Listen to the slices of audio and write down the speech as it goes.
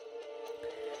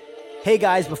Hey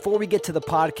guys, before we get to the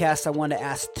podcast, I want to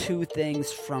ask two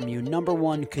things from you. Number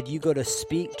one, could you go to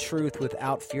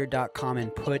speaktruthwithoutfear.com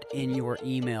and put in your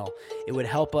email? It would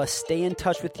help us stay in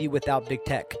touch with you without big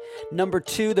tech. Number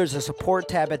two, there's a support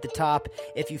tab at the top.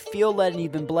 If you feel led and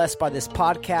you've been blessed by this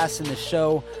podcast and the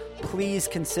show, please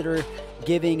consider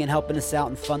giving and helping us out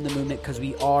and fund the movement because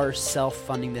we are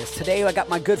self-funding this. Today, I got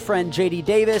my good friend JD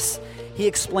Davis. He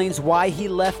explains why he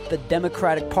left the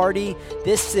Democratic Party.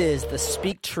 This is the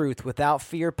Speak Truth Without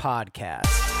Fear podcast.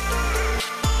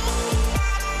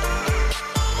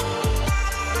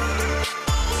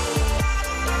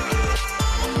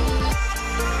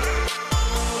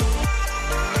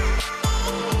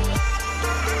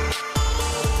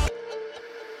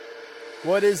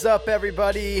 What is up,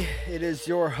 everybody? It is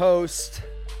your host,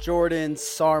 Jordan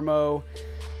Sarmo.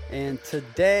 And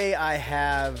today I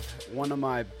have one of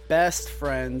my best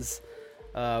friends.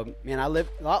 I live,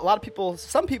 a lot of people,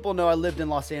 some people know I lived in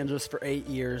Los Angeles for 8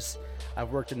 years.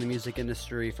 I've worked in the music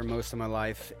industry for most of my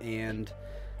life. And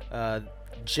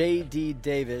JD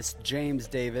Davis, James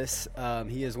Davis,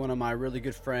 he is one of my really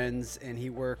good friends, and he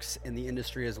works in the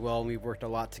industry as well. And we've worked a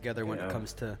lot together when it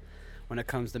comes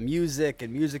to music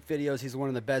and music videos. He's one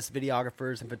of the best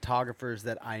videographers and photographers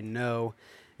that I know.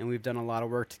 And we've done a lot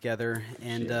of work together.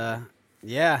 And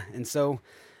and so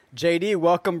JD,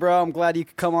 welcome, bro. I'm glad you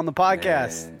could come on the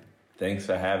podcast. Man, thanks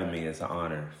for having me. It's an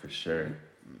honor for sure.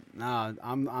 No,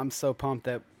 I'm so pumped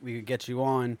that we could get you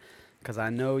on because I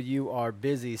know you are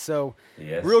busy. So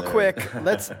real quick,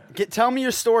 tell me your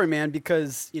story, man,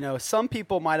 because some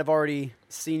people might have already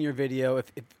seen your video.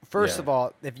 First of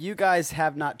all, if you guys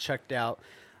have not checked out,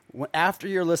 after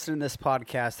you're listening to this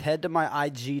podcast, head to my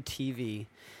IGTV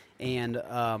and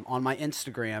on my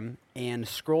Instagram and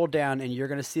scroll down, and you're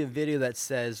going to see a video that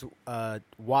says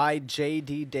why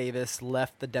J.D. Davis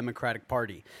left the Democratic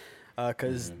Party.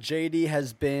 Because J.D.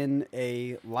 has been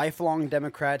a lifelong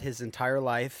Democrat his entire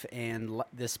life, and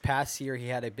this past year he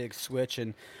had a big switch,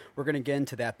 and we're going to get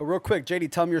into that. But real quick, J.D.,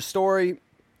 tell me your story,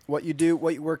 what you do,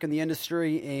 what you work in the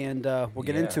industry, and we'll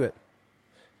get into it.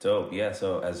 Dope. Yeah,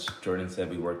 so as Jordan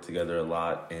said, we work together a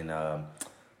lot in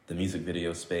the music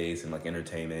video space and like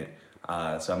entertainment.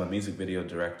 So I'm a music video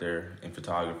director and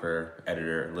photographer,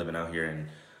 editor, living out here in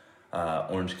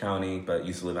Orange County, but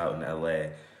used to live out in LA.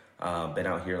 Been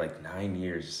out here like 9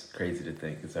 years. Crazy to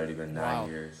think it's already been 9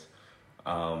 years.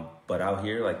 But out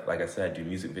here, like I said, I do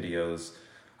music videos,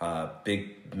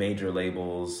 big major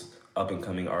labels, up and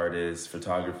coming artists,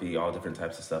 photography, all different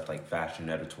types of stuff like fashion,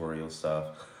 editorial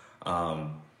stuff.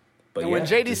 But when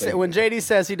JD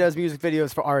says he does music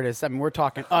videos for artists, I mean, we're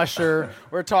talking Usher,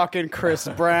 we're talking Chris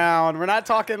Brown, we're not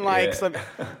talking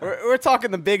we're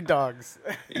talking the big dogs.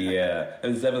 Yeah,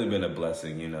 it's definitely been a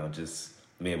blessing, just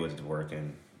being able to work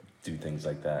and do things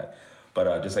like that.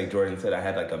 But just like Jordan said, I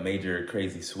had like a major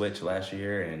crazy switch last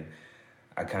year, and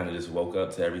I kind of just woke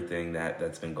up to everything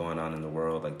that's been going on in the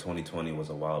world. Like 2020 was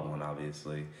a wild one,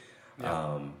 obviously.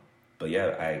 Yeah. But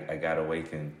yeah, I got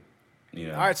awakened.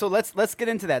 All right, so let's get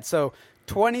into that. So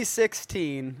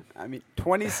 2016,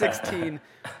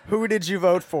 who did you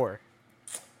vote for?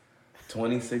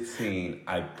 2016,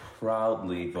 I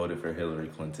proudly voted for Hillary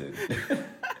Clinton.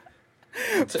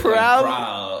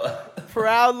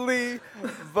 Proudly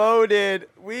voted.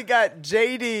 We got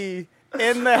JD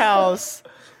in the house.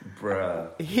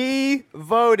 Bruh. He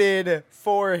voted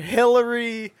for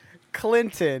Hillary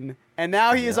Clinton, and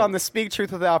now he is on the Speak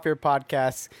Truth Without Fear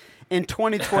podcast. In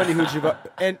 2020, who'd you vote?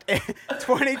 In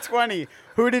 2020,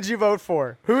 who did you vote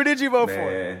for? Who did you vote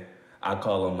for? I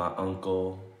call him my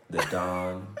uncle, the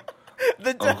Don.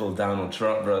 Uncle Donald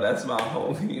Trump, bro. That's my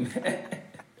homie, man.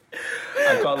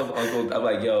 I call him Uncle. I'm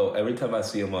like, yo, every time I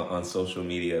see him on social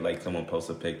media, like someone posts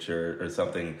a picture or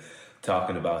something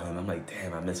talking about him, I'm like,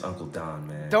 damn, I miss Uncle Don,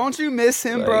 man. Don't you miss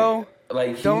him, bro?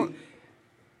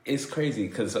 It's crazy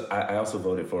because I also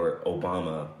voted for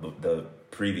Obama the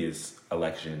previous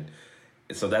election.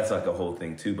 So that's like a whole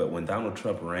thing too. But when Donald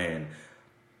Trump ran,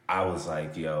 I was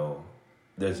like, yo,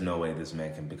 there's no way this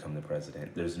man can become the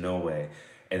president. There's no way.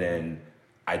 And then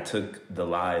I took the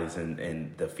lies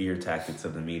and the fear tactics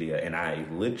of the media, and I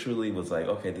literally was like,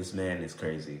 okay, this man is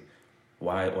crazy.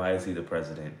 Why is he the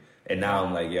president? And now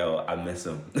I'm like, yo, I miss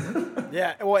him.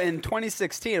 Yeah, well, in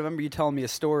 2016, I remember you telling me a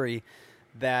story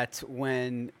that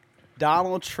when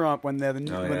Donald Trump, when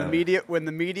the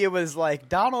media was like,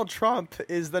 Donald Trump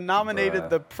is the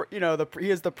nominated, he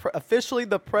is officially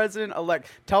the president elect.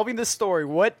 Tell me the story.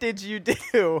 What did you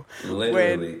do?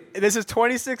 Literally, this is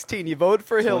 2016. You voted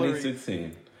for Hillary.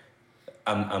 2016.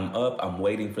 I'm up. I'm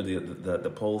waiting for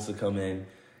the polls to come in,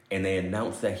 and they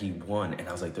announced that he won, and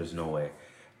I was like, "There's no way."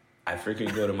 I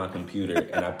freaking go to my computer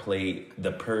and I play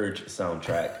the Purge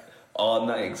soundtrack all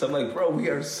night. So I'm like, bro, we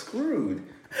are screwed.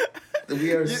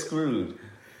 We are screwed.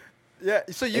 Yeah.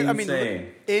 So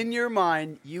in your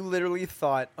mind, you literally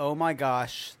thought, oh my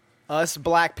gosh, us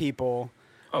black people,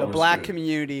 the black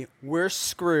community, we're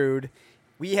screwed.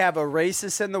 We have a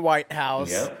racist in the White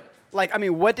House. Yep. Like, I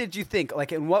mean, what did you think?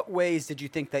 Like, in what ways did you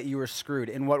think that you were screwed?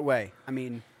 In what way? I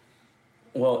mean...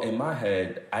 Well, in my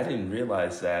head, I didn't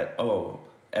realize that,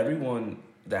 everyone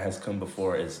that has come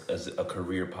before is a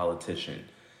career politician.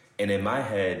 And in my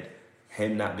head,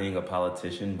 him not being a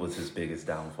politician was his biggest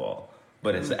downfall.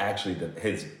 But it's actually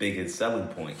his biggest selling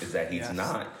point is that he's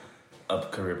not a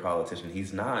career politician.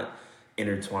 He's not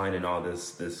intertwined in all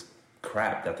this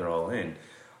crap that they're all in.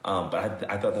 But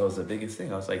I thought that was the biggest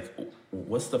thing. I was like,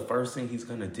 what's the first thing he's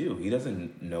going to do? He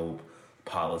doesn't know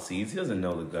policies. He doesn't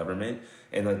know the government.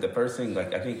 And like the first thing,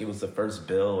 like I think it was the first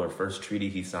bill or first treaty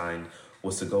he signed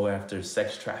was to go after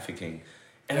sex trafficking.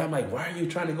 And I'm like, why are you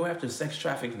trying to go after sex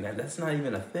trafficking? That's not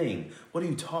even a thing. What are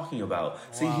you talking about? Wow.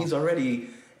 See, he's already,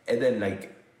 and then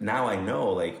like, now I know,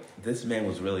 like, this man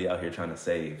was really out here trying to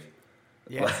save.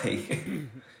 Yeah. Like,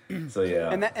 so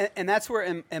yeah. And that's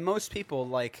where, and most people,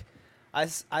 like, I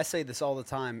say this all the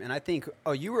time, and I think,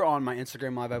 you were on my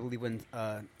Instagram Live, I believe, when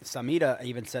Samita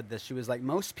even said this. She was like,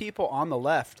 most people on the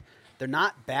left, they're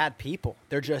not bad people.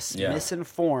 They're just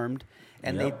misinformed,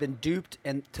 and they've been duped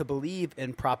to believe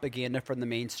in propaganda from the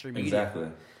mainstream media. Exactly.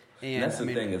 And that's the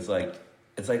thing. It's like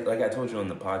I told you on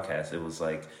the podcast, it was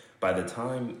like, by the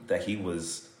time that he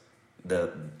was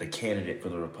the candidate for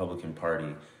the Republican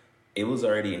Party, it was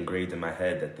already engraved in my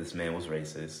head that this man was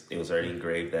racist. It was already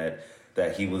engraved that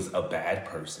he was a bad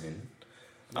person.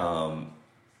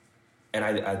 And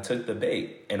I took the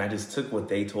bait, and I just took what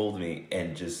they told me,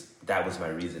 and just, that was my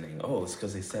reasoning. Oh, it's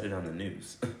because they said it on the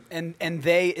news. and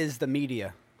they is the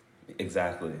media.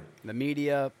 Exactly. The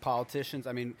media, politicians.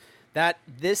 I mean,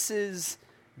 this is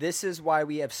why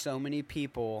we have so many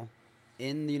people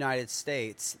in the United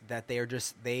States that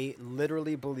they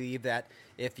literally believe that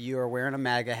if you are wearing a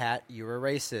MAGA hat, you're a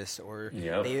racist, or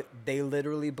they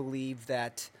literally believe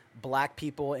that black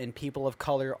people and people of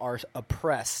color are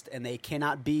oppressed and they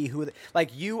cannot be who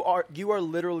you are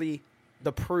literally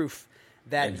the proof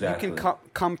that you can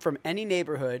come from any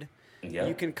neighborhood,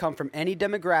 you can come from any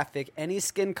demographic, any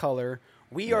skin color.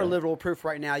 We are literal proof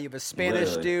right now. You have a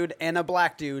Spanish dude and a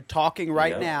black dude talking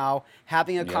right now,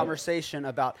 having a conversation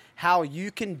about how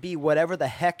you can be whatever the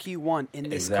heck you want in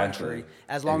this country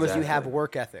as long as you have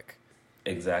work ethic.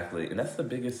 Exactly. And that's the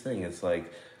biggest thing. It's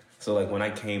like, so like when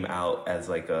I came out as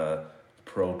like a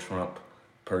pro-Trump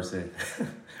person,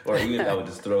 or even I would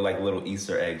just throw like little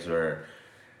Easter eggs or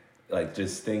like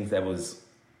just things that would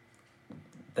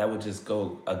just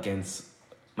go against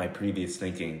my previous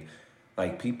thinking.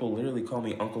 Like, people literally call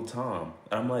me Uncle Tom.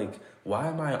 And I'm like, why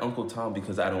am I Uncle Tom?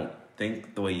 Because I don't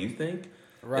think the way you think?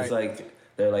 Right. It's like,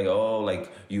 they're like, oh, like,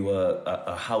 you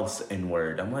a house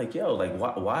N-word. I'm like, yo, like,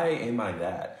 why am I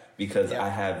that? Because I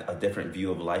have a different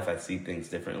view of life. I see things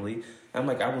differently. I'm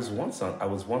like, I was once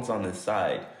on this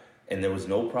side, and there was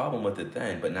no problem with it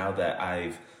then. But now that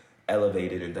I've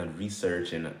elevated and done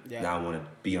research, and now I want to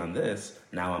be on this,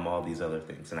 now I'm all these other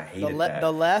things, and I hate that.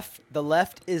 The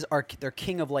left is they're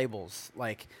king of labels,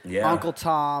 like Uncle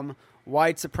Tom,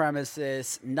 white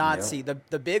supremacist, Nazi.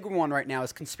 The big one right now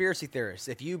is conspiracy theorists.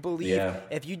 If you believe,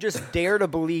 if you just dare to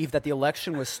believe that the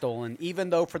election was stolen, even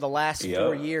though for the last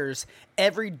 4 years,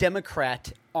 every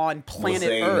Democrat on planet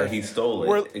Earth, that he stole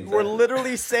it. We're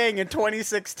literally saying in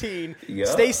 2016,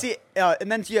 Stacey, and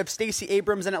then you have Stacey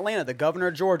Abrams in Atlanta, the governor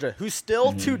of Georgia, who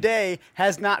still today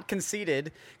has not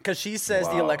conceded because she says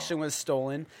the election was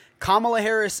stolen. Kamala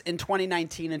Harris in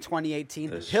 2019 and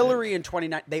 2018, Hillary in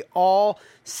 2019, they all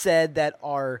said that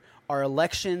our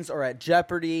elections are at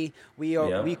jeopardy.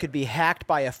 We could be hacked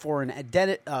by a foreign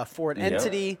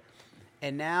entity.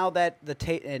 And now that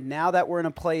we're in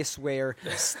a place where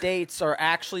states are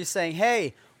actually saying,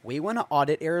 "Hey, we want to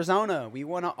audit Arizona. We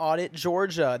want to audit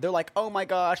Georgia." They're like, "Oh my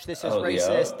gosh, this is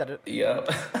racist."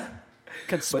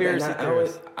 Conspiracy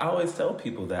theories. I always tell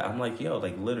people that. I'm like, yo,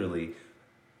 like literally,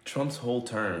 Trump's whole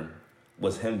term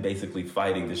was him basically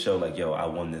fighting to show, like, yo, I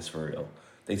won this for real.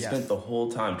 They spent the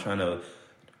whole time trying to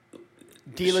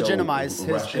delegitimize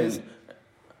his.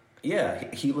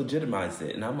 Yeah, he legitimized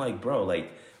it, and I'm like, bro,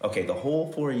 like. Okay, the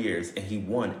whole 4 years, and he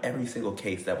won every single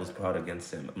case that was brought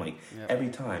against him. I'm like, every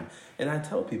time. And I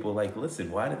tell people, like,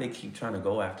 listen, why do they keep trying to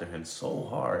go after him so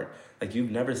hard? Like, you've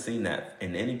never seen that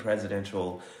in any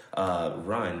presidential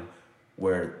run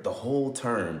where the whole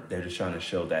term, they're just trying to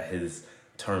show that his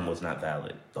term was not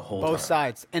valid. The whole time. Both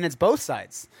sides. And it's both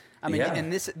sides. I mean,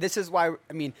 and this is why,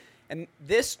 I mean, And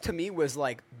this to me was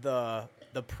like the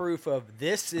proof of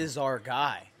this is our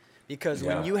guy, because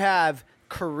when you have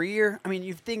career, I mean,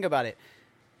 you think about it,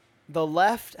 the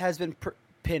left has been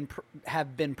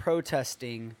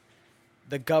protesting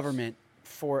the government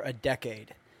for a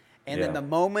decade, and then the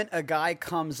moment a guy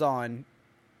comes on,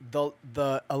 the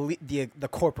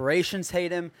corporations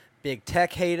hate him, big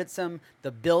tech hates him,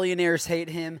 the billionaires hate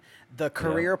him, the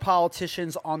career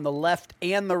politicians on the left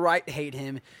and the right hate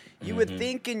him. You would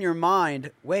think in your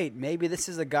mind, wait, maybe this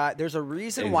is a guy. There's a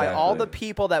reason why all the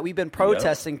people that we've been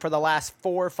protesting for the last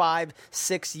 4, 5,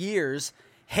 6 years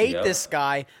hate this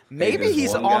guy. Maybe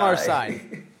he's on our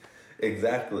side.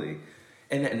 Exactly.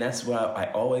 And that's why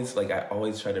I always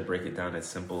try to break it down as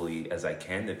simply as I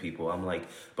can to people. I'm like,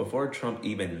 before Trump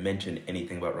even mentioned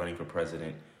anything about running for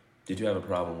president, did you have a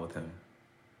problem with him?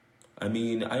 I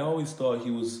mean, I always thought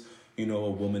he was, a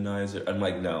womanizer. I'm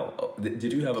like, no.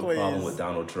 Did you have a problem with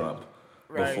Donald Trump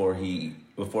before he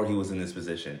was in this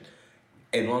position?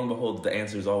 And lo and behold, the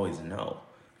answer is always no.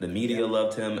 The media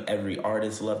loved him. Every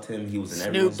artist loved him. He was in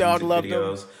everyone's music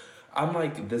videos. I'm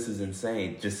like, this is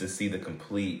insane just to see the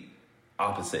complete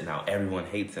opposite now. Everyone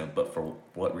hates him, but for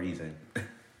what reason?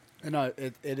 No,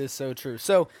 it is so true.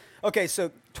 So, okay, so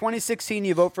 2016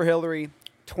 you vote for Hillary,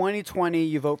 2020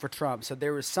 you vote for Trump. So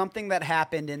there was something that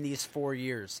happened in these 4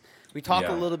 years. We talk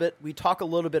a little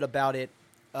bit about it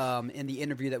in the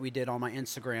interview that we did on my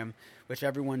Instagram, which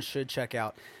everyone should check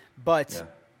out. But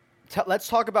let's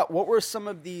talk about what were some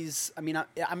of these. I mean,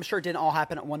 I'm sure it didn't all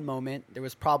happen at one moment. There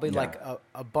was probably like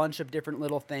a bunch of different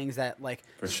little things that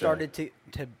started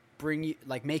to bring you,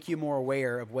 make you more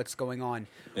aware of what's going on.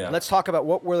 Yeah. Let's talk about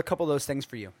what were a couple of those things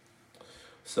for you.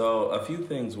 So a few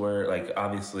things were,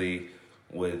 obviously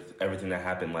with everything that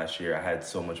happened last year, I had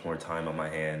so much more time on my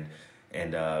hand.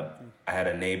 And I had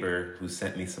a neighbor who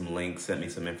sent me some links, sent me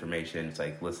some information. It's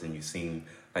like, listen, you seem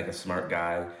like a smart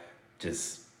guy.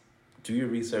 Just do your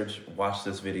research, watch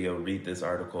this video, read this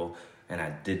article. And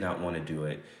I did not want to do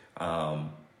it.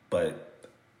 But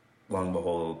lo and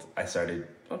behold, I started,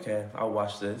 okay, I'll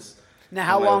watch this. Now,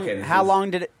 how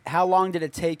long did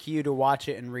it take you to watch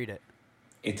it and read it?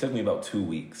 It took me about 2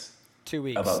 weeks. 2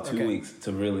 weeks. About 2 weeks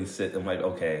to really sit. I'm like,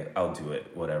 okay, I'll do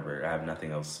it. Whatever. I have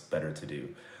nothing else better to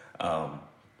do.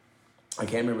 I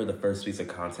can't remember the first piece of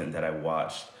content that I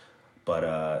watched, but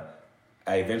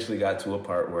I eventually got to a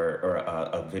part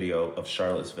a video of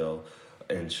Charlottesville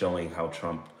and showing how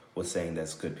Trump was saying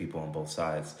there's good people on both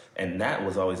sides. And that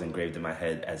was always engraved in my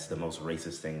head as the most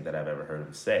racist thing that I've ever heard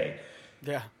him say.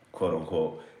 Yeah. Quote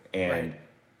unquote. And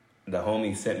the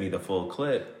homie sent me the full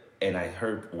clip, and I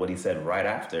heard what he said right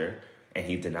after, and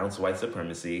he denounced white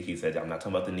supremacy. He said, I'm not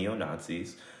talking about the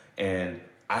neo-Nazis. And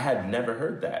I had never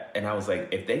heard that. And I was like,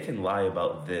 if they can lie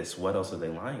about this, what else are they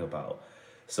lying about?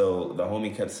 So the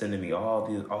homie kept sending me all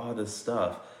this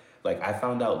stuff. I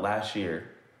found out last year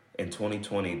in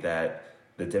 2020 that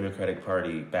the Democratic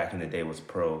Party back in the day was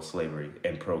pro-slavery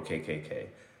and pro-KKK.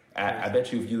 I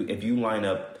bet you if you line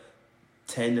up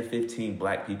 10 to 15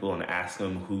 black people and ask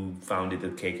them who founded the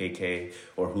KKK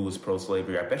or who was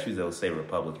pro-slavery, I bet you they'll say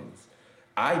Republicans.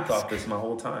 I thought this my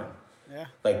whole time. Yeah.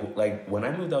 Like when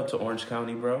I moved out to Orange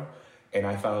County, bro, and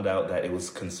I found out that it was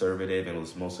conservative and it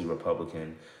was mostly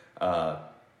Republican, I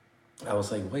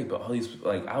was like, wait, but all these,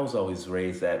 I was always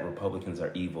raised that Republicans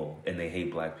are evil and they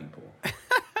hate black people.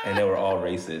 And they were all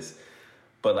racist.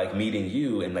 But meeting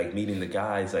you and meeting the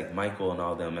guys like Michael and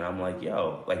all them, and I'm like,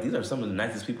 yo, these are some of the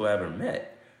nicest people I ever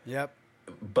met. Yep.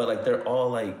 But they're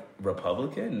all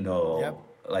Republican? No.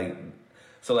 Yep.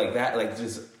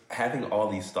 Just having all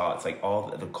these thoughts, all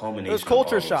the culmination. It was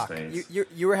culture of all shock. Those things.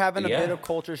 You were having a bit of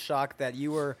culture shock that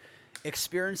you were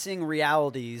experiencing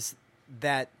realities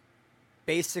that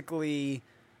basically,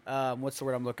 what's the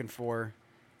word I'm looking for?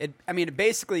 It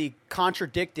basically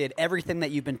contradicted everything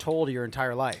that you've been told your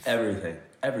entire life. Everything.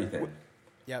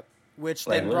 Yep. Which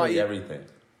then brought you everything.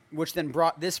 Which then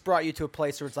brought you to a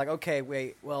place where it's like, okay,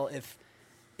 wait, well,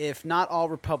 if not all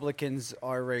Republicans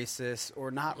are racist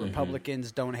or not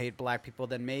Republicans don't hate black people,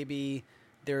 then maybe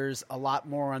there's a lot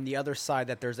more on the other side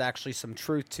that there's actually some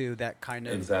truth to that kind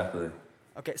of. Exactly.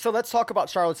 Okay, so let's talk about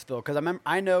Charlottesville, because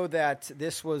I know that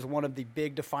this was one of the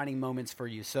big defining moments for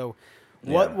you. So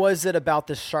what was it about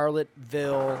the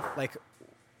Charlottesville,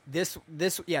 this?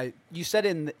 Yeah, you said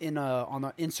on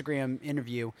the Instagram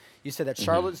interview, you said that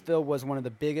Charlottesville was one of the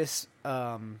biggest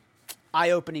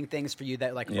eye-opening things for you.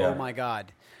 That oh my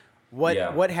God,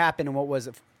 what happened and what was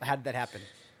it? How did that happen?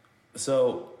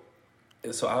 So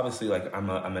obviously,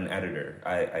 I'm an editor.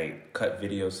 I cut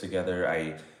videos together.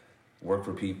 I work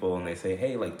for people, and they say,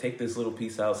 hey, take this little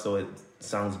piece out so it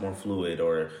sounds more fluid,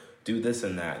 or do this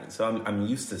and that. So I'm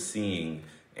used to seeing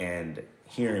and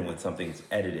hearing when something's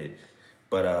edited.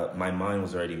 But my mind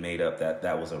was already made up that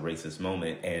that was a racist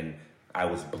moment, and I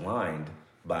was blind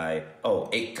by,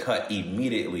 it cut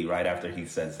immediately right after he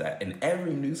says that. And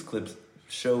every news clip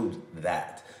showed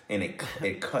that, and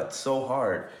it cut so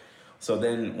hard. So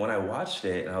then when I watched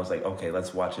it, and I was like, okay,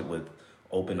 let's watch it with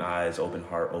open eyes, open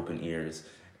heart, open ears,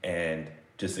 and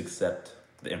just accept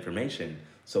the information.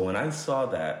 So when I saw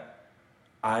that,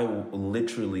 I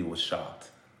literally was shocked.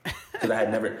 Because I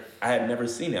had never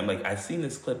seen it. I'm like, I've seen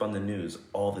this clip on the news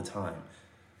all the time.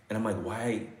 And I'm like,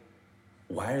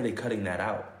 why are they cutting that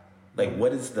out? Like,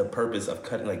 what is the purpose of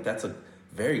cutting? Like, that's a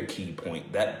very key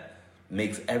point. That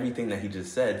makes everything that he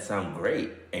just said sound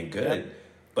great and good. Yep.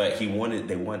 But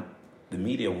the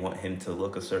media want him to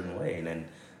look a certain way. And then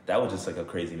that was just like a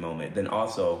crazy moment. Then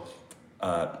also,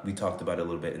 we talked about it a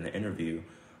little bit in the interview,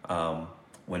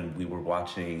 when we were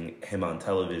watching him on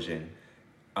television.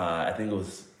 I think it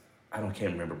was,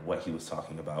 can't remember what he was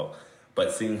talking about,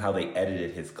 but seeing how they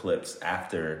edited his clips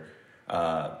after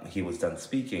he was done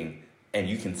speaking, and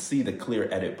you can see the clear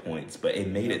edit points, but it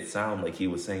made it sound like he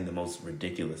was saying the most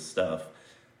ridiculous stuff.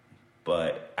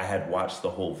 But I had watched the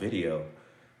whole video,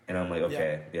 and I'm like,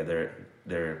 okay,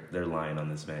 they're lying on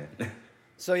this man.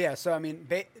 So I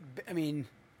mean,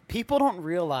 people don't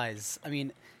realize. I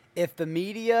mean, if the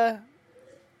media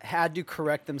had to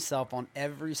correct themselves on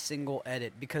every single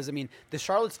edit, because I mean, the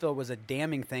Charlottesville was a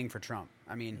damning thing for Trump.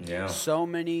 I mean, so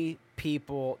many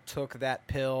people took that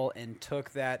pill and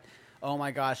took that. Oh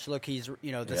my gosh, look, he's,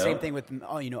 same thing with,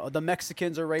 the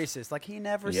Mexicans are racist. Like, he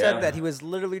never said that. He was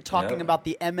literally talking about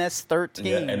the MS-13.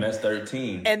 Yeah,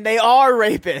 MS-13. And they are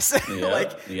rapists.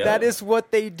 That is what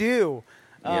they do.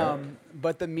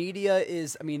 But the media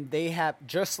is, I mean, they have,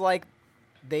 just like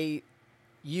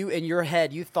you in your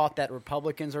head, you thought that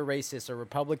Republicans are racist, or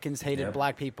Republicans hated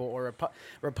black people, or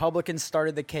Republicans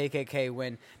started the KKK,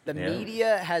 when the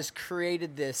media has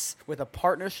created this with a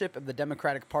partnership of the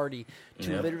Democratic Party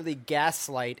to literally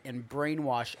gaslight and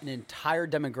brainwash an entire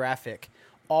demographic,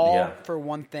 all for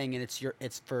one thing, and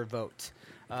it's for vote,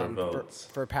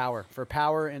 for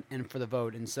power, and for the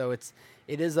vote. And so it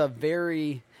is a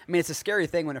very, I mean, it's a scary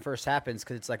thing when it first happens,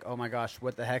 because it's like, oh my gosh,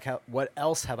 what the heck? What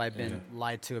else have I been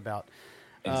lied to about?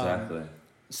 Exactly.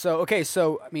 So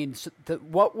I mean,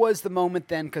 what was the moment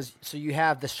then? Because you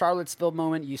have the Charlottesville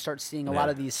moment. You start seeing a lot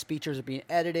of these speeches are being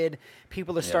edited.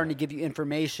 People are starting to give you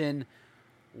information.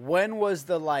 When was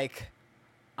the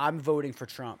I'm voting for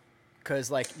Trump?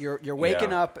 Because you're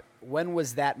waking up. When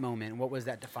was that moment? What was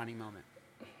that defining moment?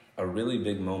 A really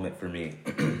big moment for me.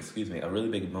 Excuse me. A really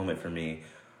big moment for me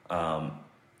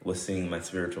was seeing my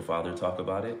spiritual father talk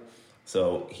about it.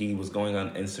 So he was going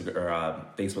on Instagram or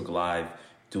Facebook Live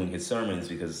doing his sermons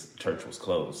because church was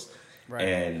closed. Right.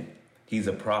 And he's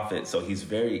a prophet, so he's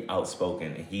very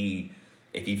outspoken.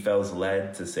 If he feels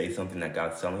led to say something that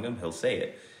God's telling him, he'll say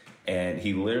it. And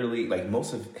he literally,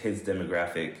 most of his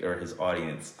demographic or his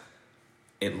audience,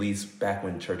 at least back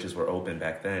when churches were open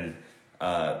back then,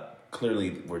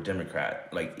 clearly were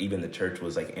Democrat. Even the church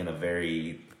was in a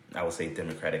very, I would say,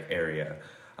 Democratic area.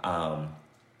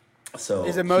 So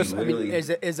is it most?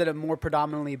 Is it a more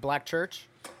predominantly black church?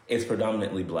 It's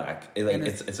predominantly black.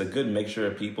 It's a good mixture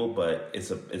of people, but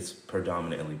it's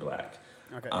predominantly black.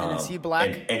 Okay. And is he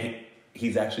black? And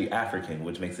he's actually African,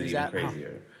 which makes it even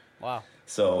crazier. Wow.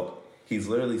 So he's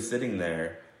literally sitting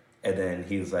there, and then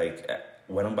he's like,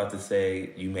 "What I'm about to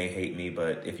say, you may hate me,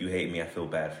 but if you hate me, I feel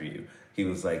bad for you." He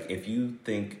was like, "If you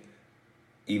think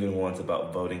even once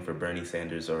about voting for Bernie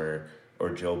Sanders or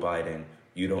Joe Biden,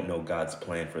 you don't know God's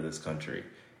plan for this country."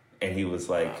 And he was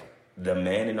like, the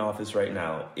man in office right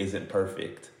now isn't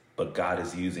perfect, but God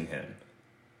is using him.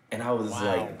 And I was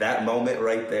like, that moment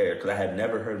right there, because I had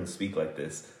never heard him speak like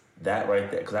this, that right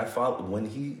there, because I follow, when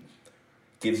he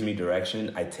gives me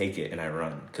direction, I take it and I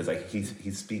run, because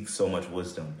he speaks so much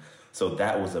wisdom. So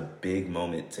that was a big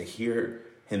moment to hear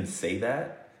him say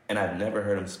that, and I've never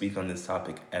heard him speak on this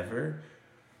topic ever.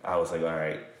 I was like, all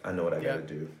right, I know what I got to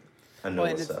do. I know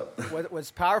what's up.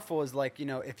 What's powerful is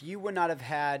if you would not have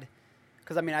had,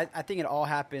 because I mean, I think it all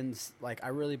happens. I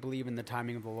really believe in the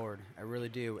timing of the Lord. I really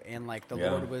do. And the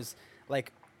Lord was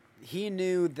he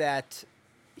knew that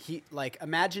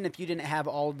imagine if you didn't have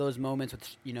all of those moments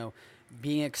with,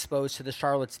 being exposed to the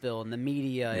Charlottesville and the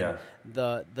media and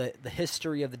the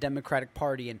history of the Democratic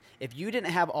Party. And if you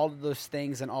didn't have all of those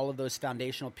things and all of those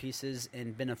foundational pieces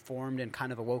and been informed and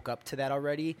kind of woke up to that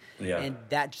already, and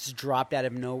that just dropped out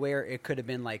of nowhere, it could have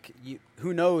been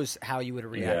who knows how you would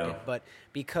have reacted. But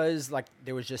because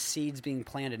there was just seeds being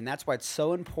planted, and that's why it's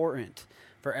so important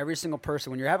for every single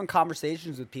person when you're having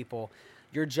conversations with people,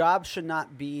 your job should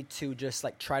not be to just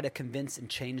like try to convince and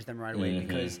change them right away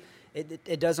because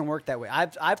it doesn't work that way.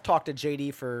 I've talked to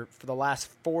JD for the last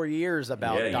 4 years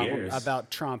about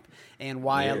Trump and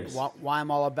why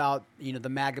I'm all about the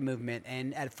MAGA movement.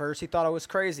 And at first he thought I was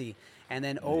crazy, and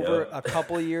then over a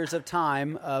couple of years of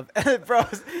time of bro,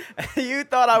 you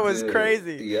thought I was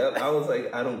crazy. Yep, I was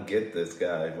like, I don't get this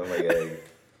guy. I'm like, hey,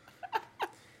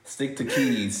 stick to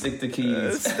keys, stick to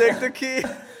keys, stick to keys,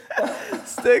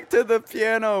 stick to the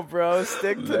piano, bro.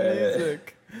 Stick to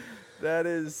music. That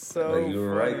is so. Like,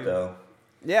 you're funny. right though.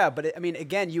 Yeah, but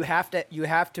again, you have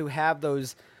to have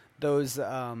those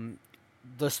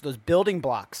building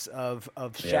blocks of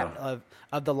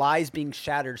the lies being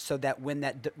shattered, so that when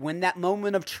that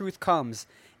moment of truth comes,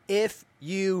 if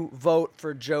you vote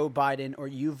for Joe Biden or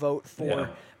you vote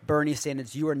for Bernie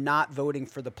Sanders, you are not voting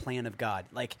for the plan of God.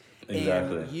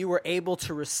 And you were able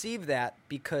to receive that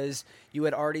because you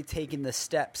had already taken the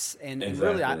steps, and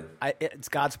really, it's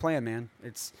God's plan, man.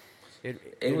 It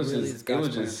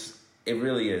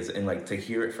really is, and to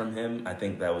hear it from him, I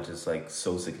think that was just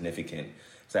so significant.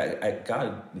 So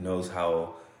God knows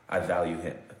how I value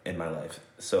him in my life.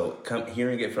 So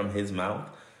hearing it from his mouth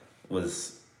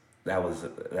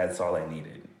that's all I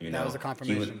needed. That was a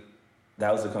confirmation.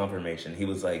 That was a confirmation. He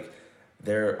was like,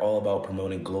 they're all about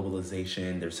promoting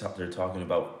globalization. They're talking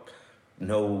about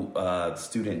no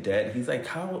student debt. He's like,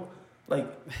 how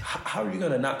are you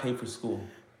gonna not pay for school?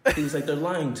 He was like, they're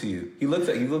lying to you. He looks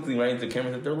right into the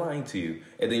camera, like, they're lying to you.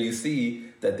 And then you see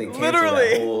that they canceled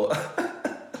that whole...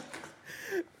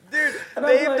 Dude,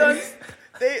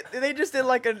 they just did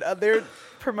they're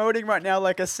promoting right now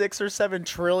a $6 or $7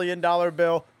 trillion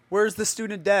bill. Where's the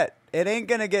student debt? It ain't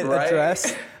gonna get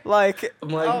addressed. I'm like,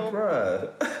 bruh.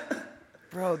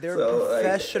 Bro, they're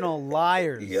professional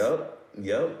liars. Yep.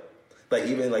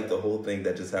 Even the whole thing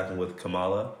that just happened with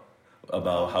Kamala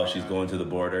about how she's going to the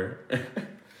border.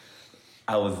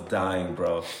 I was dying,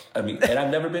 bro. I mean, and I've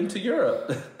never been to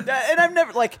Europe. And I've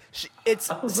never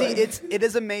it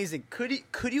is amazing.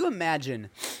 Could you imagine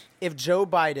if Joe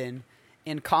Biden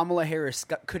and Kamala Harris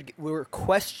were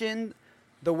questioned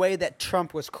the way that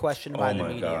Trump was questioned by the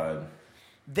media? God.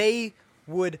 They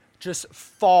would just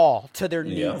fall to their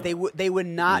knees. Yep. They would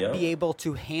not be able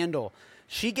to handle.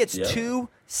 She gets 2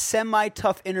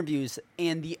 semi-tough interviews,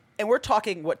 and we're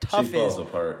talking what tough she falls is.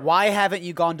 Apart. Why haven't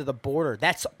you gone to the border?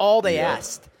 That's all they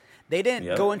asked. They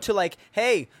didn't go into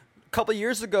hey, a couple of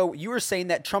years ago you were saying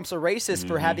that Trump's a racist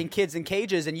for having kids in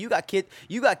cages, and you got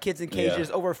kids in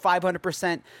cages over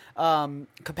 500%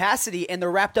 capacity, and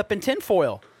they're wrapped up in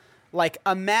tinfoil.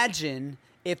 Imagine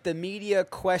if the media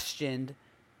questioned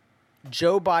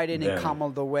Joe Biden and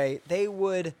Kamala the way they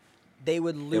would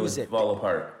lose it. Fall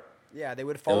apart. Yeah, they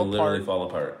would fall apart. Literally fall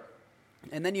apart.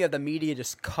 And then you have the media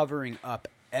just covering up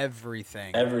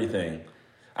everything. Everything.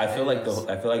 I feel like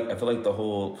the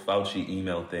whole Fauci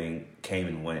email thing came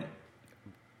and went.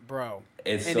 Bro.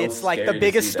 It's the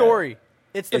biggest story.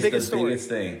 It's the biggest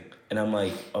thing. And I'm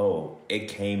like, oh, it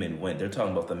came and went. They're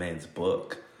talking about the man's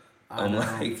book. I'm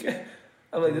like,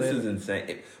 this is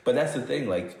insane. But that's the thing.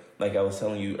 Like I was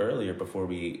telling you earlier before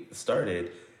we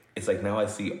started, it's now I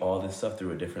see all this stuff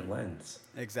through a different lens.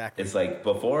 Exactly. It's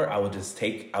before I would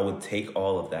take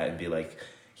all of that and be like,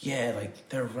 yeah,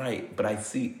 they're right. But I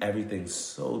see everything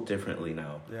so differently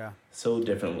now. Yeah. So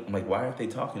different. I'm like, why aren't they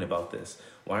talking about this?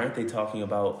 Why aren't they talking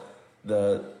about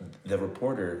the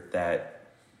reporter that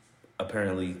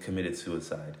apparently committed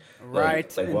suicide?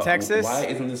 Right. In Texas? Why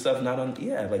isn't this stuff not on?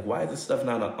 Yeah. Why is this stuff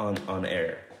not on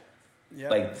air?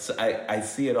 Yeah. So I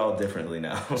see it all differently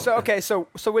now. So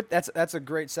with that's a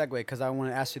great segue, because I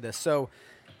want to ask you this. So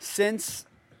since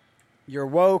you're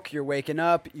woke, you're waking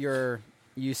up, you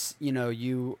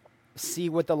see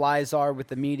what the lies are with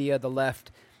the media, the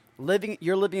left.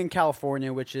 You're living in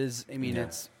California, which is,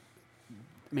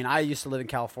 I used to live in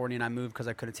California and I moved because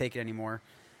I couldn't take it anymore.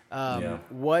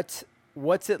 What's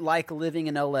it like living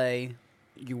in LA?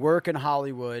 You work in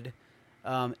Hollywood.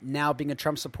 Now being a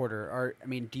Trump supporter,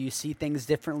 do you see things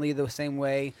differently the same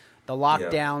way? The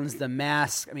lockdowns, the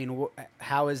masks,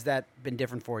 how has that been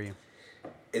different for you?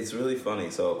 It's really funny.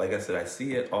 So like I said, I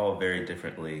see it all very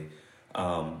differently.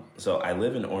 So I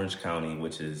live in Orange County,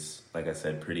 which is, like I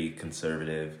said, pretty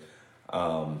conservative.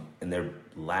 And they're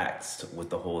laxed with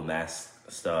the whole mask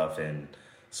stuff and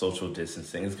social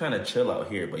distancing. It's kind of chill out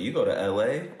here, but you go to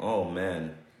LA, oh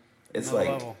man, it's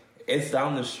level. It's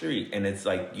down the street, and it's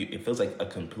it feels like a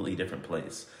completely different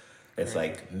place. It's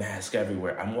mask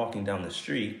everywhere. I'm walking down the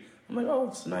street. I'm like, oh,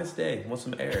 it's a nice day. Want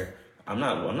some air? I'm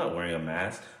not wearing a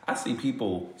mask. I see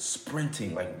people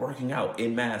sprinting, working out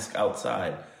in mask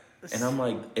outside, and I'm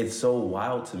like, it's so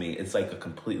wild to me. It's a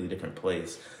completely different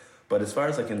place. But as far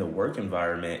as like in the work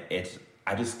environment,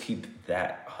 I just keep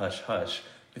that hush hush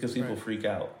because people freak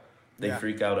out. They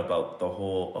freak out about the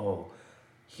whole,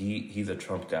 he's a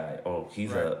Trump guy,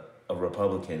 he's a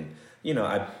Republican. You know,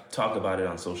 I talk about it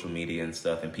on social media and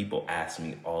stuff, and people ask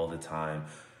me all the time,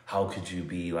 how could you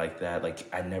be like that?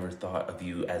 Like, I never thought of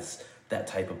you as that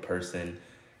type of person.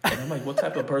 And I'm like, what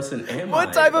type of person am I?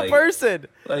 What type of person?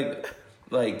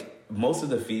 Like most of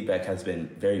the feedback has been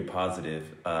very positive,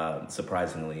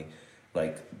 surprisingly.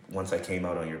 Like once I came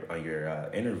out on your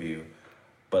interview,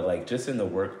 but like just in the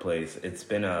workplace, it's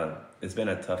been a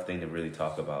tough thing to really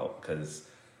talk about because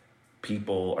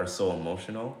people are so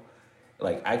emotional.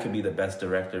 Like I could be the best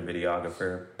director,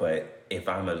 videographer, but if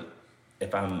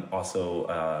I'm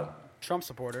also Trump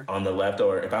supporter on the left,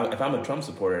 or if I'm a Trump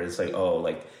supporter, it's like, oh,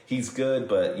 like he's good,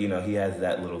 but you know he has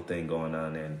that little thing going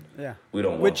on, and we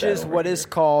don't want which that is what here. Is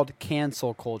called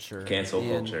cancel culture.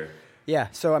 Culture. Yeah.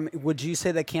 So I mean, would you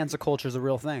say that cancel culture is a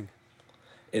real thing?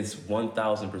 It's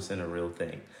 1,000% a real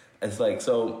thing. It's like,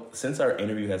 so since our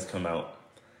interview has come out,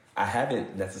 I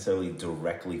haven't necessarily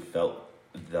directly felt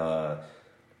the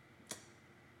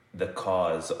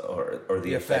cause or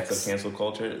the effects of cancel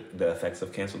culture. The effects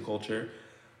of cancel culture.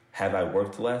 Have I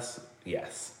worked less?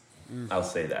 Yes, I'll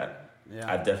say that.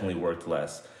 Yeah. I've definitely worked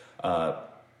less,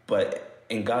 but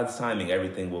in God's timing,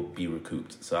 everything will be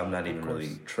recouped. So I'm not even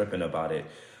really tripping about it.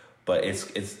 But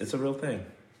it's a real thing.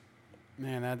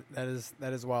 Man, that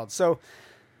is wild. So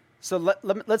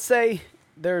let's say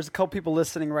there's a couple people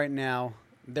listening right now.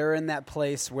 They're in that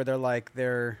place where they're like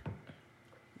they're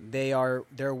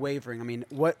wavering. I mean,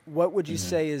 what would you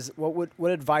say is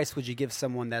what advice would you give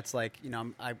someone that's like, you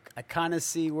know, I kind of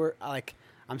see where like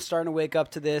I'm starting to wake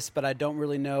up to this, but I don't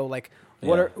really know like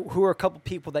who are a couple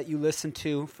people that you listen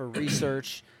to for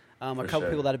research, a couple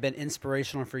people that have been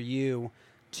inspirational for you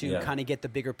to kind of get the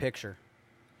bigger picture.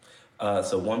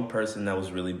 So one person that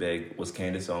was really big was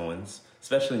Candace Owens,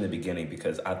 especially in the beginning,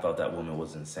 because I thought that woman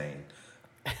was insane.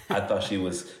 I thought she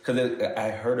was, because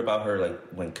I heard about her like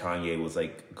when Kanye was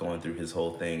like going through his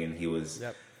whole thing and he was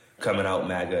coming out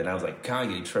MAGA, and I was like,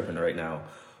 Kanye tripping right now.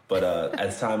 But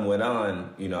as time went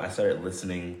on, you know, I started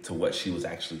listening to what she was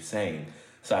actually saying.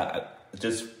 So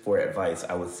just for advice,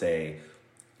 I would say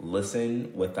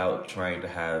listen without trying to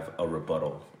have a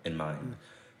rebuttal in mind.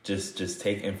 Just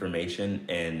take information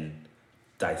and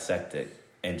dissect it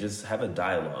and just have a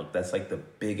dialogue. That's like the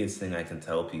biggest thing I can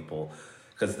tell people.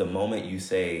 Because the moment you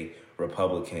say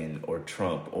Republican or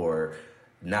Trump or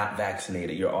not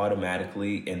vaccinated, you're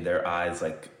automatically in their eyes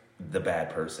like the bad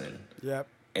person. Yep.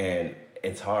 And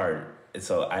it's hard.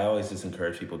 So I always just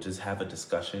encourage people, just have a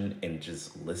discussion and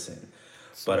just listen.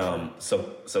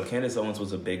 So Candace Owens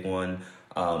was a big one.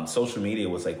 Social media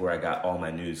was like where I got all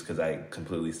my news because I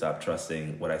completely stopped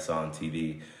trusting what I saw on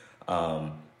TV.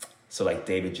 So like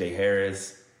David J.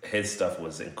 Harris, his stuff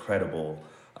was incredible.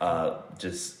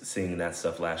 Just seeing that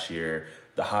stuff last year,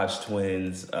 the Hodge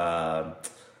twins,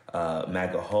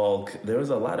 MAGA Hulk. There was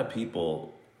a lot of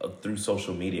people through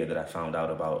social media that I found out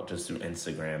about just through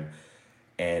Instagram,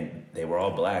 and they were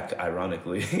all black,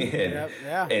 ironically.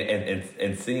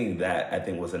 And seeing that, I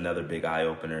think, was another big eye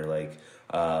opener. Like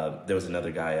there was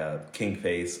another guy, King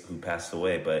Face, who passed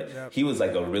away, but he was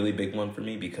like a really big one for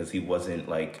me because he wasn't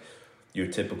like your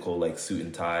typical like suit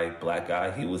and tie black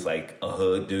guy. He was like a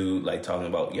hood dude, like talking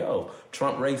about, yo,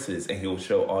 Trump racist, and he'll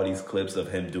show all these clips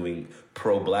of him doing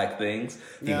pro-black things.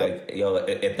 He's like, yo,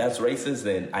 if that's racist,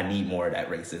 then I need more of that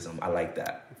racism. I like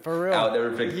that. For real. I'll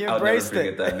never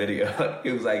forget that video.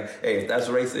 He was like, hey, if that's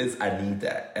racist, I need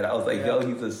that. And I was like, yo,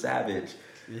 he's a savage.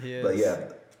 But yeah,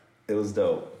 it was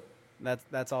dope.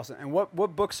 That's awesome. And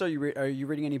what books are you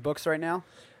reading? Any books right now?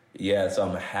 Yeah, so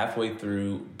I'm halfway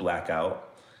through Blackout.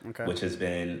 Okay. Which has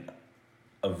been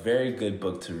a very good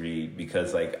book to read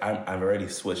because like I'm already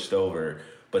switched over,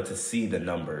 but to see the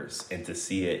numbers and to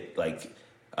see it like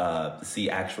see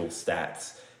actual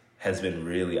stats has been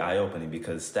really eye-opening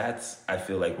because stats I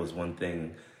feel like was one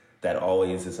thing that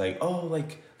always is like, oh,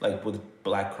 like with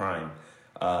black crime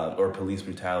or police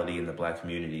brutality in the black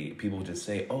community, people just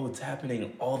say, oh, it's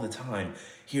happening all the time.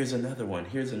 Here's another one.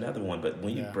 But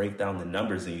when you break down the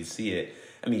numbers and you see it,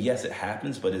 I mean, yes, it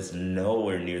happens, but it's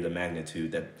nowhere near the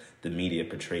magnitude that the media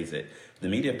portrays it. The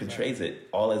media portrays it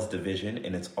all as division,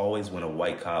 and it's always when a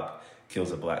white cop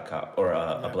kills a black cop or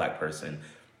a black person.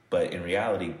 But in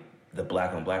reality, the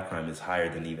black on black crime is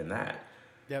higher than even that.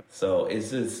 Yep. So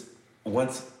it's just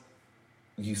once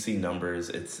you see numbers,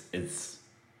 it's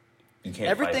you can't.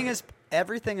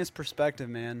 Everything is perspective,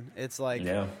 man. It's like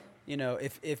you know,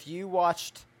 if you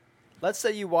watched. Let's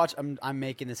say you watch, I'm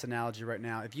making this analogy right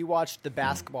now. If you watch the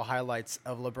basketball highlights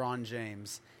of LeBron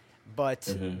James,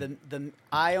 But you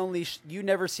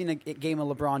never seen a game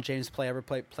of LeBron James ever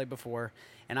play before,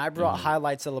 and I brought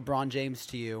highlights of LeBron James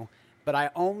to you, but I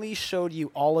only showed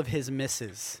you all of his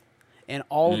misses and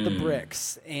all of the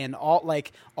bricks and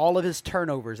all of his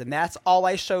turnovers, and that's all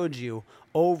I showed you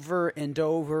over and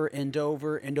over and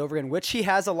over and over again, which he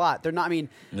has a lot. They're not. I mean,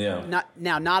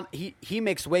 he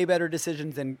makes way better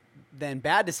decisions than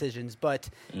bad decisions, but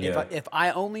if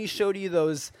I only showed you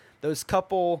those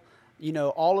couple.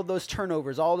 All of those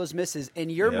turnovers, all those misses.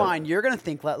 In your mind, you're going to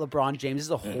think that LeBron James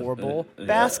is a horrible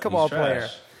basketball player.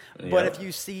 But if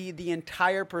you see the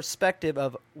entire perspective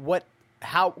of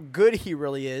how good he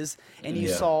really is, and you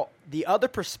saw the other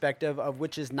perspective of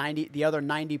which is the other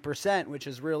 90%, which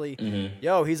is really,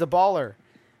 he's a baller.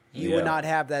 You would not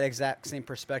have that exact same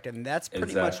perspective, and that's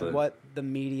pretty much what the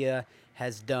media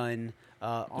has done.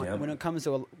 When it comes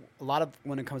to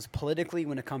when it comes politically,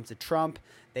 when it comes to Trump,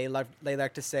 they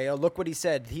like to say, "Oh, look what he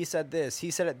said. He said this.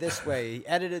 He said it this way. He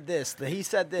edited this. He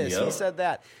said this. He said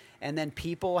that." And then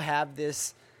people have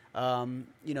this,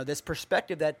 this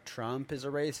perspective that Trump is a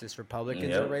racist,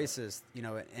 Republicans are racist,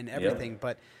 and everything.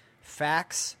 But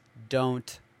facts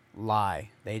don't lie.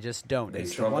 They just don't. They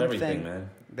trump everything, man.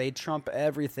 They trump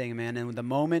everything, man. And the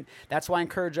moment, that's why I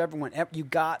encourage everyone, you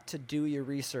got to do your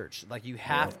research. Like, you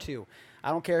have to. I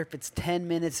don't care if it's 10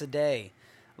 minutes a day.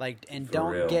 And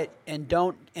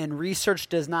research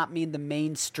does not mean the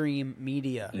mainstream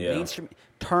media.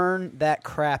 Turn that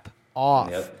crap off.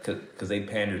 Yep, because they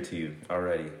pander to you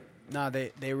already. No,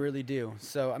 they really do.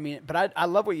 So, I mean, but I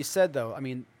love what you said, though. I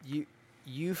mean,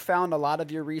 you found a lot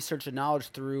of your research and knowledge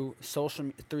through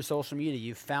social media.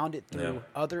 You found it through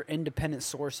other independent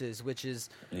sources, which is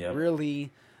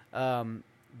really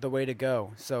the way to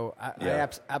go. So I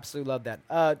absolutely love that.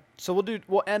 So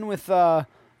we'll end with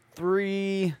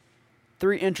three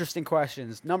interesting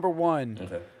questions. Number one,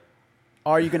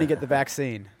 are you going to get the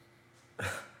vaccine?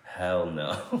 Hell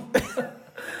no.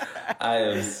 I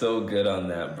am so good on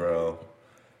that, bro.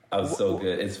 I'm so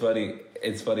good. It's funny.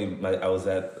 I was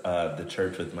at the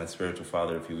church with my spiritual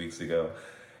father a few weeks ago,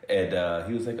 and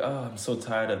he was like, "Oh, I'm so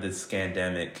tired of this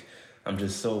scandemic. I'm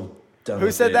just so done."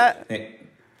 Who said that?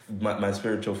 My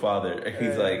spiritual father.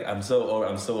 He's like, I'm so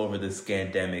over this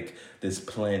scandemic, this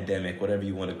plandemic, whatever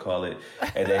you want to call it.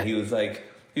 And then he was like,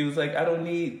 I don't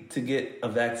need to get a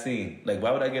vaccine. Like,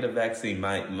 why would I get a vaccine?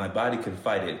 My body can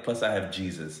fight it. Plus, I have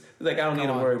Jesus. He's like, I don't need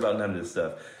to worry about none of this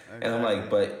stuff. Okay. And I'm like,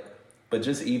 but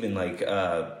just even like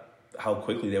how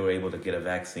quickly they were able to get a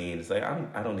vaccine. It's like,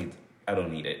 I don't need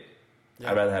it.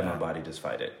 I'd rather have my body just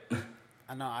fight it.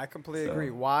 No, I completely agree.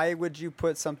 Why would you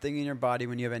put something in your body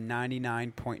when you have a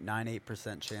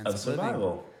 99.98% chance of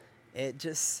survival?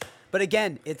 But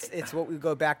again, it's what we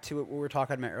go back to what we were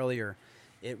talking about earlier.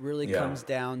 It really comes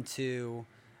down to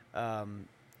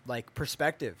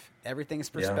perspective. Everything is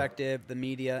perspective, the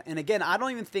media. And again, I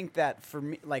don't even think that for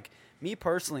me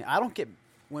personally, I don't get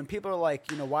when people are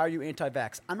like, why are you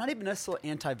anti-vax? I'm not even necessarily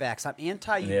anti-vax. I'm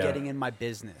anti you getting in my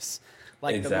business.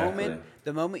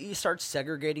 The moment you start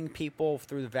segregating people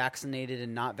through the vaccinated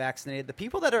and not vaccinated, the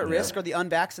people that are at risk are the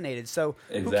unvaccinated. So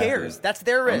who cares? That's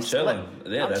their risk. I'm chilling.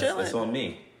 That's on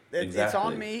me. It's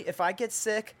on me. If I get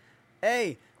sick,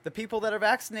 hey, the people that are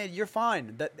vaccinated, you're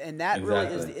fine. That really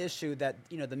is the issue that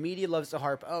the media loves to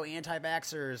harp. Oh,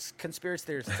 anti-vaxxers, conspiracy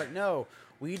theorists. It's like, no,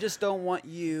 we just don't want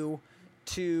you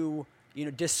to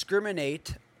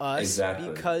discriminate us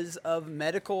because of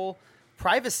medical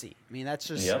privacy. I mean, that's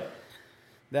just. Yep.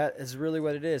 That is really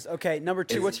what it is. Okay, number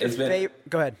two, what's your favorite?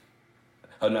 Go ahead.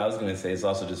 Oh, no, I was going to say it's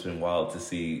also just been wild to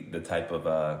see the type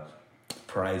of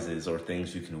prizes or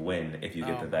things you can win if you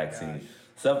get the vaccine. Gosh.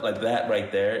 Stuff like that right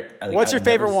there. What's your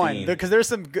favorite one? Because there's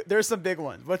some big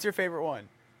ones. What's your favorite one?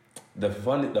 The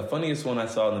funniest one I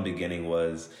saw in the beginning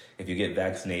was if you get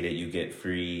vaccinated, you get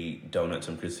free donuts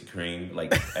from Krispy Kreme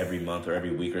like every month or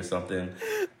every week or something.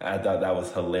 I thought that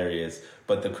was hilarious.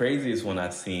 But the craziest one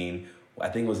I've seen, I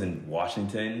think it was in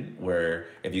Washington, where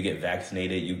if you get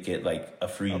vaccinated, you get like a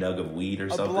free nug of weed or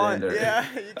something. Blunt. Or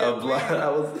a blunt. I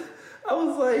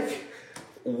was like,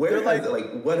 what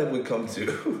have we come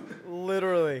to?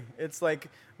 Literally, it's like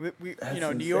we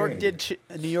New York did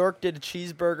a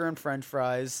cheeseburger and French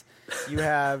fries. You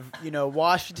have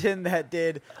Washington that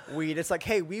did weed. It's like,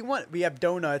 hey, we have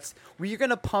donuts. We're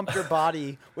gonna pump your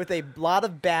body with a lot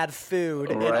of bad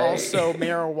food and also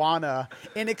marijuana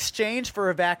in exchange for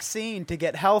a vaccine to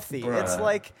get healthy. Bruh. It's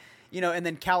like. And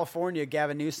then California,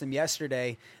 Gavin Newsom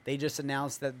yesterday, they just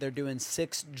announced that they're doing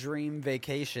 6 dream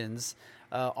vacations.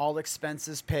 All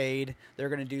expenses paid. They're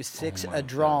going to do 6 a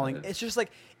drawing. God. It's just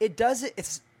like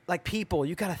it's like people.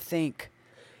 You got to think.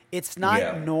 It's not.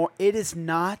 It is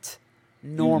not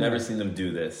normal. You've never seen them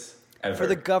do this. for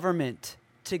the government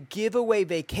to give away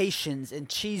vacations and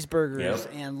cheeseburgers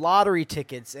and lottery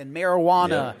tickets and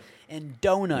marijuana and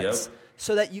donuts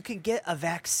so that you can get a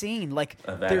vaccine. Like,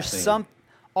 there's some.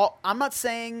 I'm not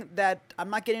saying that. I'm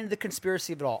not getting into the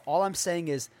conspiracy of it all. All I'm saying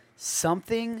is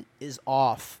something is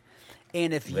off,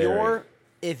 and if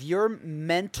your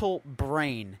mental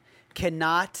brain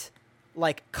cannot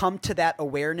come to that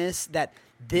awareness that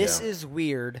this is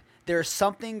weird, there's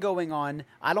something going on.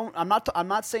 I'm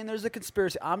not saying there's a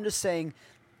conspiracy. I'm just saying,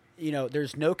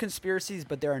 there's no conspiracies,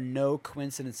 but there are no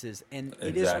coincidences, and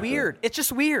it is weird. It's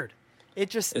just weird.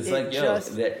 It's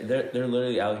they're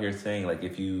literally out here saying, like,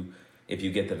 if you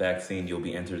get the vaccine, you'll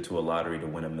be entered to a lottery to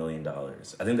win $1 million.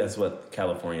 I think that's what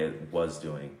California was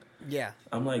doing. Yeah.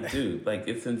 I'm like, dude, like,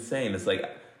 it's insane. It's like,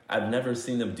 I've never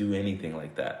seen them do anything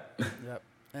like that. Yep.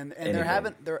 And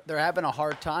they're having a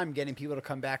hard time getting people to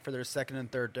come back for their second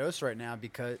and third dose right now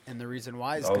and the reason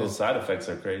why is all those side effects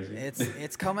are crazy.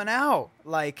 It's coming out.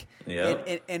 Like,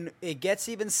 and it gets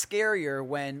even scarier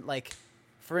when, like,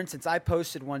 for instance, I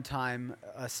posted one time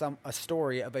a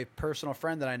story of a personal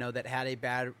friend that I know that had a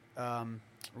bad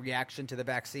reaction to the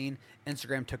vaccine.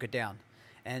 Instagram took it down,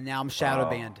 and now I'm shadow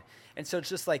banned. And so it's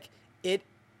just like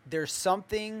there's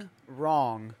something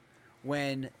wrong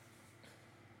when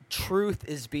truth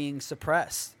is being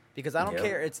suppressed, because I don't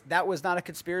care. That was not a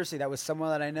conspiracy. That was someone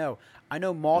that I know. I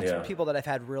know multiple people that have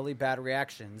had really bad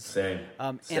reactions. Same.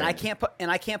 And I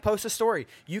can't post a story.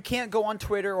 You can't go on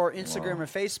Twitter or Instagram or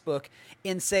Facebook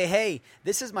and say, "Hey,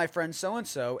 this is my friend so and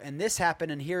so, and this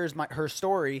happened, and here's her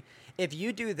story." If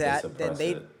you do that,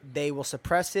 then they will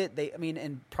suppress it.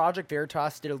 And Project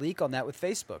Veritas did a leak on that with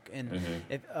Facebook, and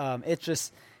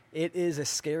it is a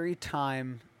scary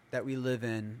time that we live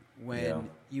in when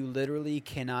you literally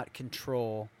cannot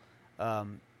control.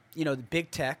 The big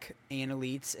tech and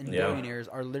elites and billionaires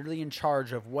are literally in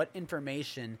charge of what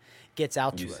information gets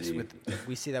out to us.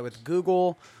 We see that with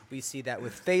Google. We see that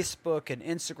with Facebook and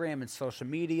Instagram and social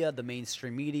media, the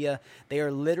mainstream media. They are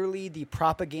literally the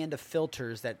propaganda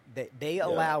filters that they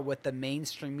allow what the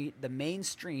mainstream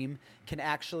can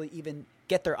actually even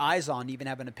get their eyes on, even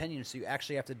have an opinion. So you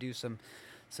actually have to do some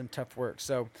tough work.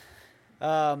 So.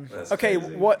 Okay,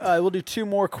 crazy. We'll do two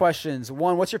more questions.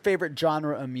 One, what's your favorite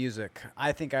genre of music?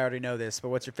 I think I already know this, but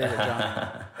what's your favorite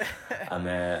genre?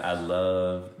 Man, I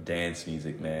love dance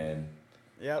music, man.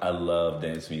 Yep. I love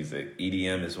dance music.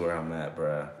 EDM is where I'm at,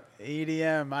 bruh.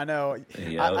 EDM, I know.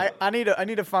 Yep. I need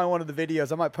to find one of the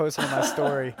videos. I might post it on my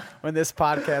story when this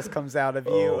podcast comes out of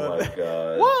you. Oh my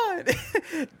god. What?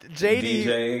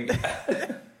 JD.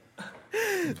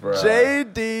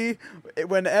 JD,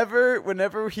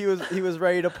 whenever he was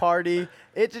ready to party,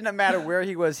 it didn't matter where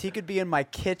he was. He could be in my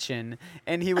kitchen,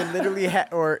 and he would literally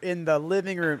or in the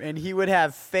living room, and he would have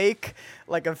a fake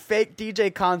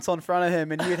DJ console in front of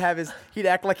him, and he'd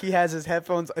act like he has his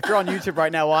headphones. If you're on YouTube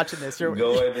right now watching this, go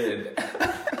ahead.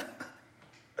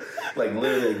 Like,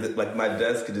 literally, like, my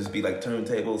desk could just be like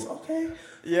turntables. Okay.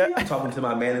 Yeah. I'm talking to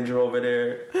my manager over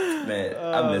there. Man,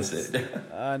 I miss it.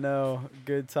 I know.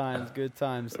 Good times.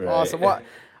 Right. Awesome. Well,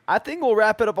 I think we'll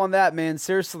wrap it up on that, man.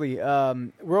 Seriously.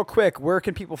 Real quick, where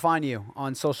can people find you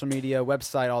on social media,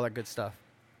 website, all that good stuff?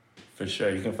 For sure.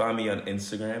 You can find me on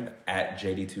Instagram at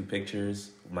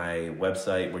JD2Pictures. My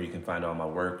website where you can find all my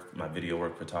work, my video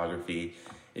work, photography,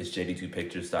 is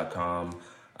jd2pictures.com.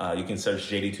 You can search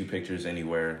JD2 Pictures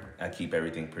anywhere. I keep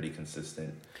everything pretty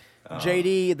consistent.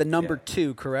 JD, the number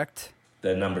 2, correct?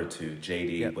 The number 2,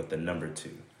 JD with the number 2.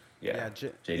 Yeah,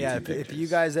 JD2 Pictures. If you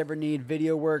guys ever need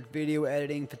video work, video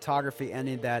editing, photography,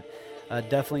 any of that,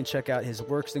 definitely check out his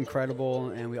work's incredible,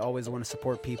 and we always want to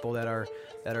support people that are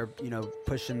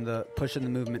pushing the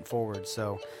movement forward.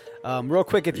 So. Real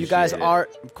quick, if you guys are,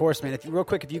 of course, man, if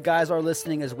you guys are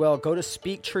listening as well, go to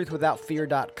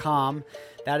speaktruthwithoutfear.com.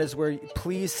 That is where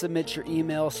please submit your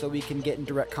email so we can get in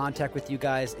direct contact with you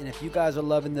guys. And if you guys are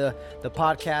loving the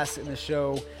podcast and the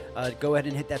show, go ahead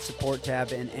and hit that support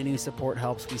tab, and any support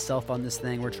helps. We self-fund this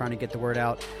thing. We're trying to get the word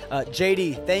out.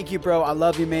 JD, thank you, bro. I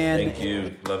love you, man. Thank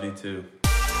you. Love you too.